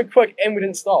 we were going quick and we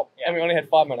didn't stop. Yeah. And we only had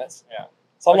 5 minutes. Yeah.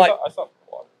 So I'm like, I saw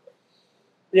water.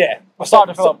 yeah. I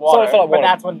started to fill up water. Started to fill up But water.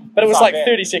 that's when. But it was we like stopped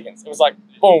 30 seconds. It was like,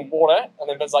 boom, water. And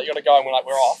then it's like, you got to go. And we're like,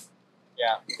 we're off.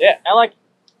 Yeah. Yeah. And like,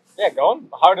 yeah, going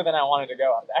harder than I wanted to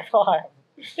go on that climb.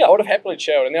 Yeah, I would have happily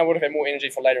chilled. And then I would have had more energy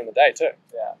for later in the day too.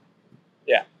 Yeah.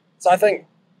 Yeah. So I think,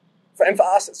 for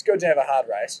us, it's good to have a hard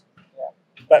race. Yeah.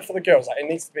 But for the girls, like, you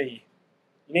need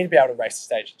to be able to race the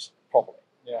stages properly.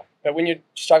 Yeah. But when you're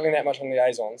struggling that much on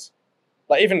liaisons,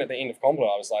 like even at the end of Comblo,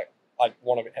 I was like, I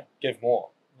want to give more.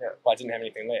 Yeah. But I didn't have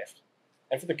anything left.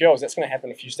 And for the girls, that's going to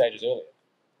happen a few stages earlier.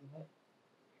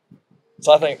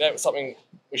 So I think that was something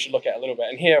we should look at a little bit.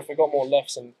 And here, if we've got more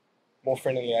lifts and more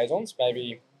friendly liaisons,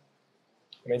 maybe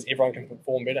it means everyone can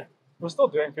perform better. We're still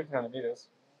doing 1,500 meters.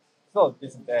 Still a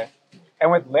decent day.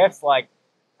 And with lifts, like,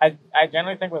 I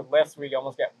generally think with lifts we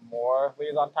almost get more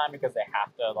liaison time because they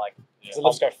have to, like... Because the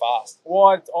lifts go fast.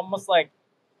 Well, it's almost like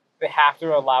they have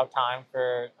to allow time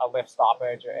for a lift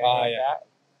stoppage or anything like that.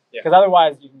 Yeah. Because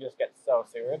otherwise you can just get so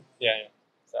seared. Yeah.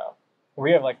 So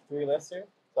we have like 3 lifts here.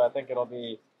 So I think it'll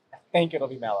be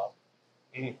mellow.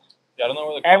 Yeah, I don't know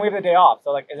where And we have the day off.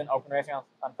 So like isn't open racing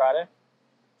on Friday?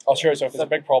 Oh, sure. So if there's a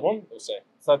big problem, we'll see.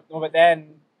 So but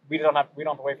then we don't have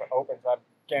to wait for open, so I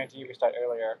guarantee you we start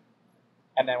earlier.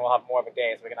 And then we'll have more of a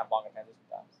day so we can have longer transition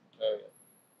times. Oh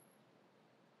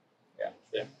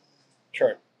Yeah.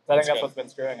 True. So I think that's good. what's been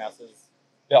screwing us is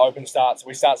The open starts.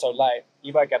 We start so late.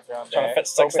 e-bike gets their own Trying day. to fit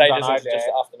 6 Opens stages on our into just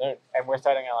day, the afternoon. and we're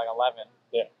starting at like 11.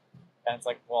 Yeah. And it's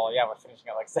like, well, yeah, we're finishing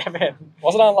at like 7.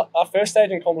 Wasn't our first stage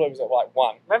in Comblue was at like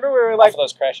 1? Remember we were like, After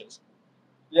those crashes.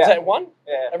 yeah, Was that 1?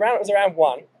 yeah. It was around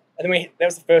 1. And then that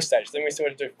was the first stage. Then we still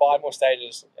had to do 5 more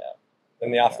stages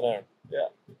in the afternoon. Yeah.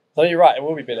 So you're right. It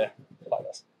will be better like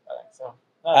this. I think so.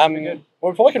 No, that's pretty good.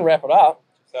 Well, we probably can wrap it up.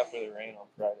 Just after the rain on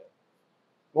Friday.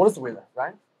 What is the weather?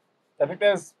 Rain? I think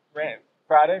there's rain.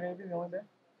 Friday, maybe the only day.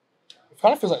 It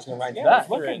kind of feels like it's going to rain Yeah,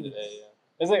 today. It's rain today,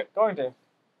 yeah. Is it going to?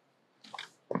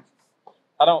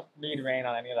 I don't need rain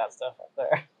on any of that stuff up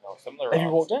there. No, some of the rocks. Have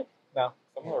you walked in? No.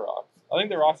 Some of the rocks. I think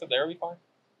the rocks up there will be fine.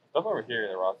 Stuff over here,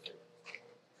 the rocks are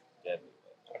deadly.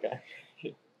 Okay.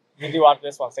 You do watch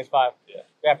this one, stage 5. Yeah.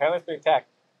 Yeah, apparently it's pretty tech.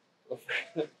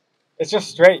 It's just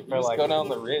straight You for just like. go down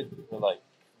the ridge for like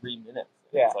 3 minutes.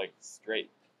 Yeah. It's like straight.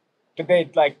 Did they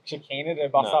like chicane it or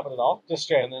bus No. stop it at all? Just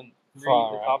straight. And then the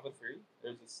Far out. top of 3,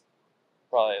 there's just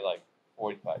probably like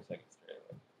 45 seconds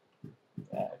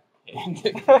straight.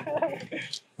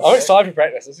 I'm excited for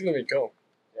practice. This is going to be cool.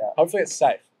 Yeah. Hopefully it's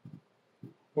safe.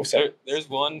 We'll see. There's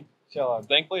one, Chill out.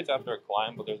 thankfully it's after a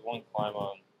climb, but there's one climb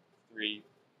on 3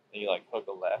 and you like hook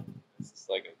a left. It's just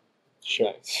like a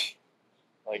Sure. nice,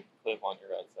 like cliff on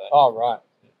your right side. Oh, right.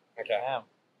 Okay. Damn.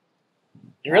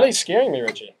 You're really scaring me,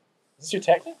 Richie. Is this your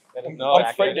tactic? No,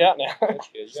 I'm freaked out now. That's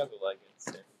good. You guys will like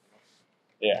it.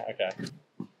 Yeah, okay.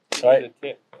 It's Right. a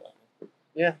tip.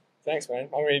 Thanks, man. I'm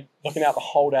going to be looking out the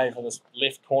whole day for this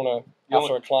left corner You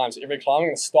after a climb. So every climb, I'm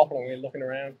going to stop and I'm going to be looking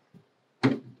around.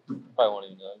 Probably won't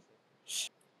even know.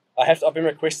 I've been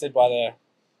requested by the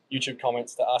YouTube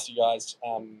comments to ask you guys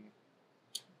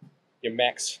your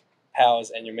max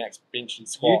powers and your max bench and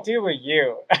squat. You two or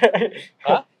you?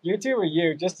 Huh? You two or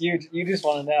you? Just you. You just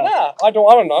want to know. Nah, I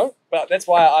don't know. But that's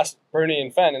why I asked Bruni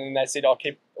and Finn, and then they said, "I'll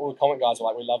keep." All the comment guys were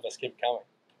like, "We love this. Keep it coming."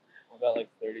 What about like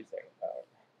 30 seconds power?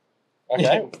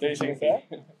 Okay, 30 seconds there.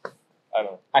 I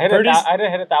don't know. I hit Birdie's- I did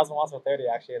hit 1,000 watts with 30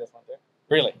 actually this one too.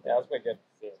 Really? Yeah, that was pretty good.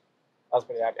 I was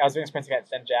pretty happy. I was doing sprints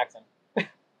against Jen Jackson.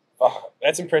 Oh,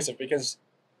 that's impressive because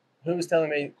who was telling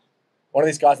me? One of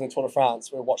these guys in the Tour de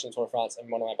France. We were watching the Tour de France, and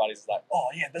one of my buddies was like, "Oh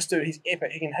yeah, this dude, he's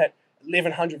epic. He can hit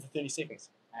 1,100 for 30 seconds."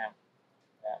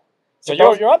 Yeah. So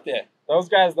But you're up there Those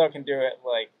guys though can do it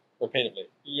like repeatedly.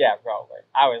 yeah, probably.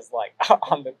 I was like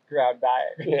on the ground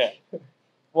dying. Yeah.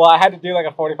 Well, I had to do like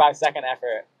a 45-second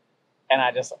effort, and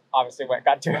I just obviously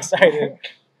got too excited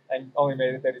and only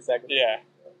made it 30 seconds. Yeah.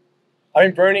 I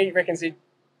mean, Bruni reckons he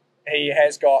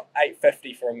has got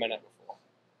 850 for a minute before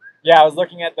Yeah, I was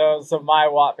looking at those. So my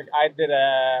watt, I did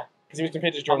a because he was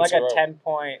compared to I'm Jordan like a Sorrell. 10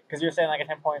 point because you were saying like a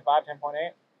 10.5,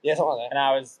 10.8, Yeah, something like that. and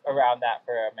I was around that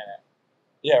for a minute.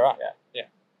 Yeah, right. Yeah.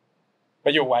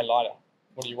 But you're way lighter.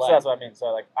 What do you weigh? So that's what I mean. So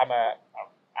like I don't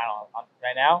know.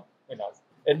 Right now, who knows?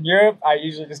 In Europe, I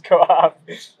usually just go up.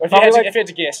 if you Probably had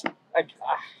to guess, like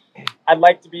I'd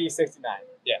like to be 69.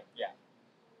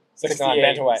 69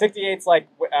 bantamweight. 68's like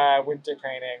winter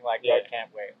training, like Yeah. road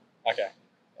camp weight. Okay.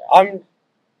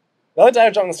 The other day I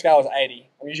jumped on the scale was 80.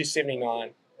 I'm usually 79.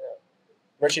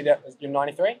 Richie, you're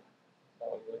 93?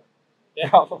 Yeah.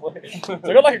 Probably. So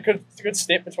we got like a good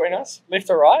step between us, left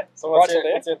to right. So right what's to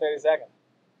your left. 30 second?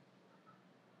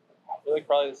 I feel like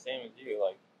probably the same as you,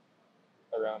 like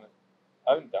around it.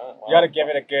 I haven't done it. You got to give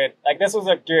it a good. Like this was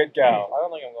a good go. I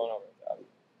don't think I'm going over that.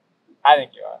 I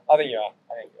think you are. I think you are.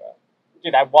 I think you are.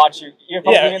 Dude, I watch you. You're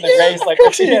probably Yeah. in the race like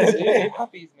Richie Yeah. is. It's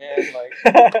puppies, man.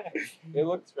 Like they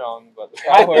look strong, but the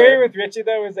My power. theory with Richie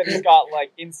though is that he's got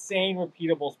like insane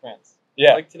repeatable sprints.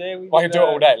 Yeah. Like today we. I can did, do it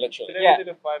all day, literally. Today Yeah. we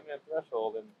did a 5-minute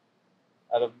threshold, and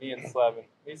out of me and Slab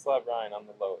Ryan, I'm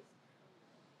the lowest.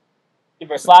 Yeah,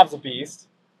 but Slab's a beast,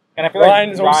 and I feel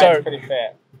Ryan's like Ryan's also- pretty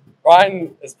fit.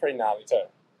 Ryan is pretty gnarly too.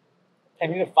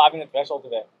 And he did a 5-minute threshold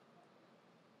today.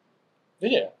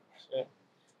 Did you?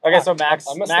 Okay, so max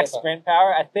I missed max that. sprint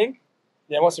power. I think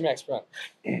Yeah, what's your max sprint?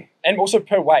 And also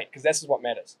per weight, because this is what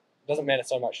matters. It doesn't matter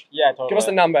so much. Yeah, totally. Give us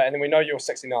the number, and then we know you're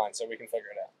 69, so we can figure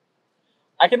it out.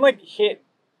 I can like hit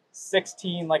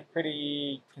 16 like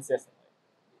pretty consistently.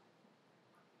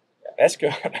 That's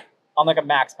good. On like a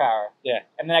max power. Yeah.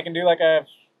 And then I can do like a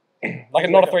like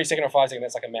not a 3 second or 5 second.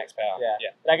 That's like a max power. yeah. Yeah.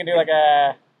 But I can do like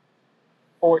a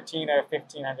 14 or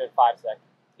 1500 5 second.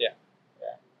 Yeah.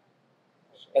 Yeah.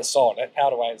 That's solid. That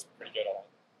power to weight is pretty good, I think.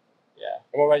 Yeah.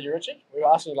 And what about you, Richie? We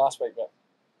were asking you last week, but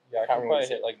Yeah, I can't can remember probably what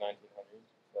you hit like 1900.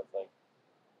 So that's like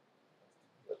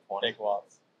that's 20. Big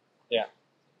watts.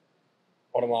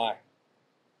 what am I?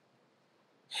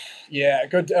 Yeah,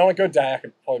 on a good day, I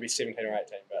could probably be 17 or 18,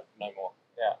 but no more.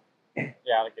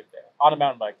 Yeah, on a good day. On a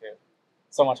mountain bike too.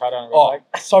 So much harder on a road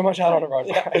bike. So much harder on a road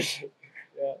bike.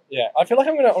 Yeah. I feel like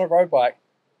I'm gonna on a road bike.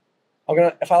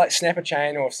 If I like snap a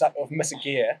chain or miss a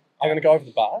gear, I'm gonna go over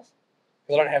the bars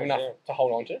because I don't have For enough sure. to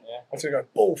hold on to. Yeah. I'm just gonna go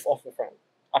boof off the front.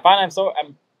 I find I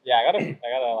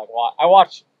gotta like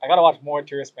watch. I gotta watch more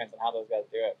tour sprints and how those guys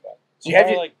do it. But So you have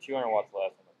your, like 200 watts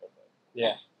less on the bike.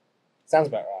 yeah, sounds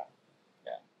about right.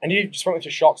 Yeah. And you sprint with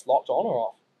your shocks locked on or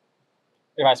off?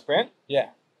 if I sprint, Yeah.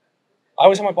 I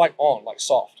always have my bike on, like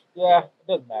soft. yeah, it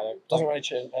doesn't matter. Doesn't really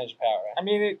change your power, right? I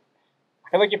mean, I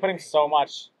feel like you're putting so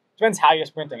much. Depends how you're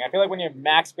sprinting. I feel like when you're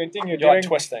max sprinting, you're You're doing like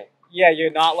twisting. yeah, you're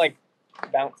not like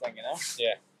bouncing, you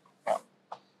know.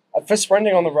 For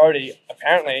sprinting on the roadie,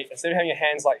 apparently, instead of having your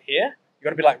hands like here, you got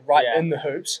to be like right Yeah. in the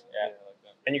hoops, Yeah. Like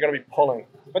that. and you got to be pulling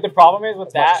But the problem is with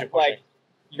As much as that, you're pushing. like,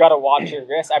 you gotta watch your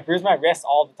wrist. I bruise my wrist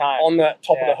all the time. on the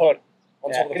top of the hood,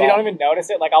 on Yeah, top of the because bar. you don't even notice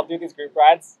it. Like, I'll do these group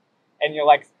rides, and you're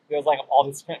like, there's like all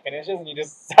these sprint finishes, and you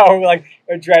just so like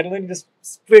adrenaline just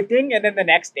sprinting, and then the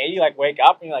next day you like wake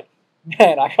up and you're like,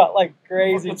 man, I got like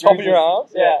crazy. On the top of your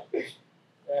bruises." arms? Yeah.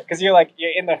 Because you're like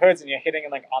in the hoods and you're hitting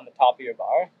like on the top of your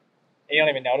bar, and you don't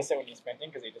even notice it when you're sprinting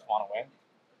because you just want to win.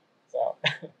 So.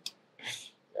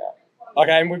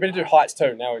 Okay, and we better do heights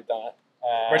too. Now we've done it.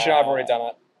 Richie and I have already done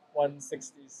it.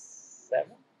 167.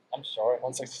 I'm sure.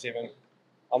 167.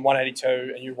 I'm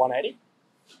 182, and you 180.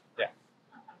 Yeah.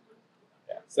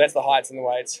 So that's the heights and the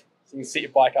weights. So you can set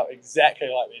your bike up exactly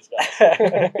like these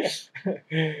guys.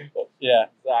 Yeah.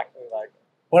 Exactly like.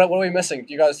 What are we missing?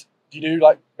 Do you do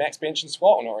like max bench and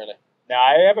squat or not really? No,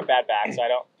 I have a bad back, so I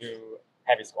don't do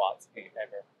heavy squats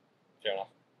ever. Fair enough.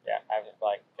 Yeah, I was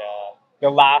like the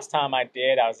last time I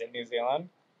did, I was in New Zealand,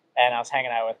 and I was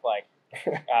hanging out with like,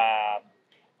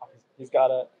 he's got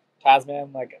a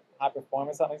Tasman like high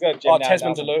performance something. He's got a gym now, Tasman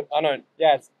Nelson. Duluth. I know.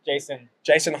 Yeah, it's Jason.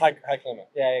 Jason High Climber.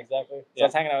 Yeah, exactly. So Yeah. I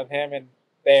was hanging out with him, and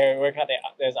they were working at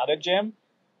there's other gym.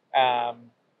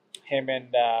 Him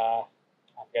and I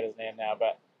forget his name now,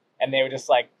 and they were just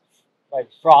like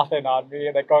frothing on me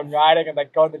and like going riding and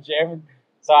like going to the gym. And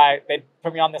so they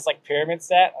put me on this like pyramid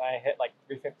set, and I hit like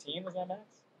 315 was my max.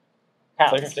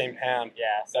 Pounds. 15 pound.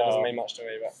 Yeah, so That doesn't mean much to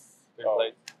me, but Three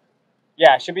plates.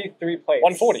 yeah, it should be 3 plates.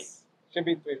 140. Should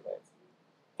be 3 plates.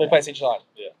 3 plates each side.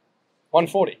 Yeah.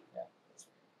 140. Yeah.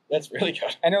 That's really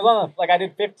good. And it was on like I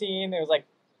did 15. It was like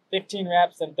 15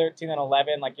 reps and 13 and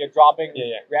 11. Like you're dropping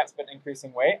Yeah. reps but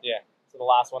increasing weight. Yeah. So the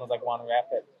last one was like 1 rep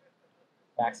at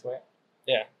max weight.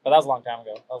 Yeah. But that was a long time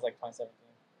ago. That was like 2017.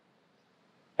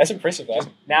 That's impressive though.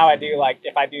 Now I do like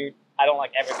I don't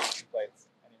like ever do 2 plates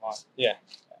anymore.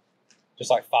 Just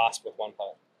like fast with 1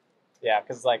 plate. Yeah,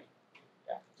 because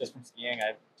just from skiing, I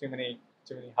have too many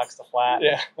hucks to flat.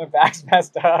 Yeah. My back's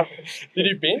messed up. You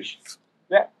do bench?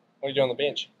 Yeah. What do you do on the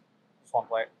bench? Just 1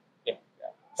 plate. Yeah. Yeah.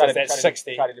 So that's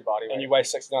 60. Try to do body weight. And you weigh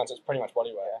 69, so it's pretty much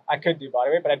body weight. Yeah. I could do body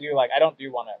weight, but I don't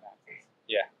do 1 rep maxes.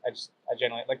 Yeah. I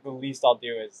generally like the least I'll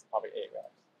do is probably 8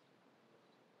 reps.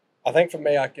 I think for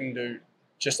me, I can do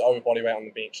just over body weight on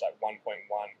the bench, like 1.1,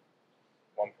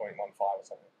 1.15 or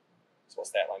something. So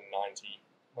what's that, like 90?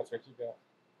 What's Richie got?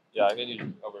 Yeah, I could do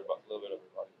a little bit over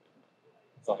body.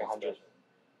 It's like 100.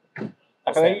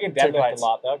 I feel like you can 2 deadlift plates. a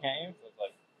lot though, can't you? So it's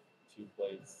like 2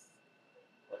 plates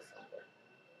plus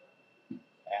something.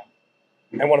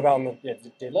 And what about on the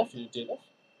deadlift? You do deadlift?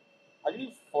 I can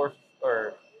do 4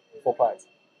 or 4 plates.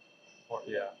 4.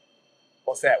 Yeah.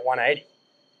 What's that, 180?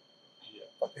 Yeah.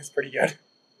 Fuck, that's pretty good.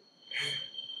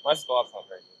 My squat's not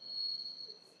very good.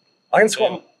 I can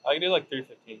squat I can do like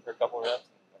 315 for a couple reps.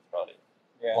 And that's probably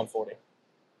Yeah. 140.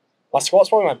 My squat's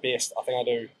probably my best. I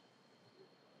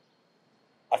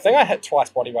think I hit twice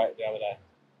body weight the other day.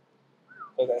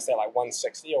 So that's that like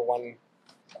 160 or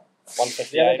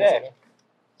 158 The other or day? something.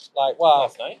 Like, well,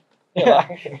 last night. yeah,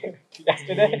 like,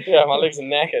 Yesterday? yeah, my legs are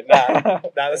knackered.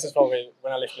 No, this is probably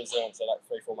when I left New Zealand, so like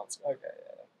 3-4 months ago. Okay,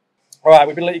 yeah. All right,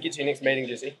 we better let you get to your next meeting,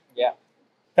 Jesse. Yeah.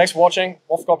 Thanks for watching.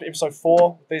 Wafflecopter episode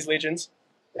 4 with these legends.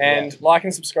 And like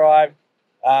and subscribe.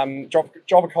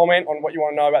 Drop a comment on what you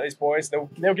want to know about these boys. They'll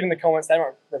get in the comments. They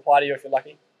won't reply to you if you're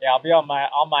lucky. Yeah, I'll be on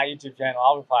my YouTube channel.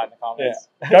 I'll reply in the comments.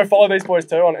 Yeah. Go follow these boys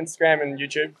too on Instagram and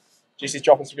YouTube. GC's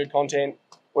dropping some good content.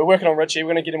 We're working on Richie.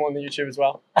 We're going to get him on the YouTube as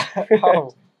well.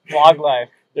 Oh, vlog life.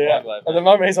 Yeah. Vlog life, At the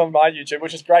moment, he's on my YouTube,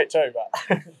 which is great too.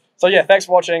 But so yeah, thanks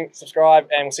for watching. Subscribe,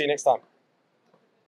 and we'll see you next time.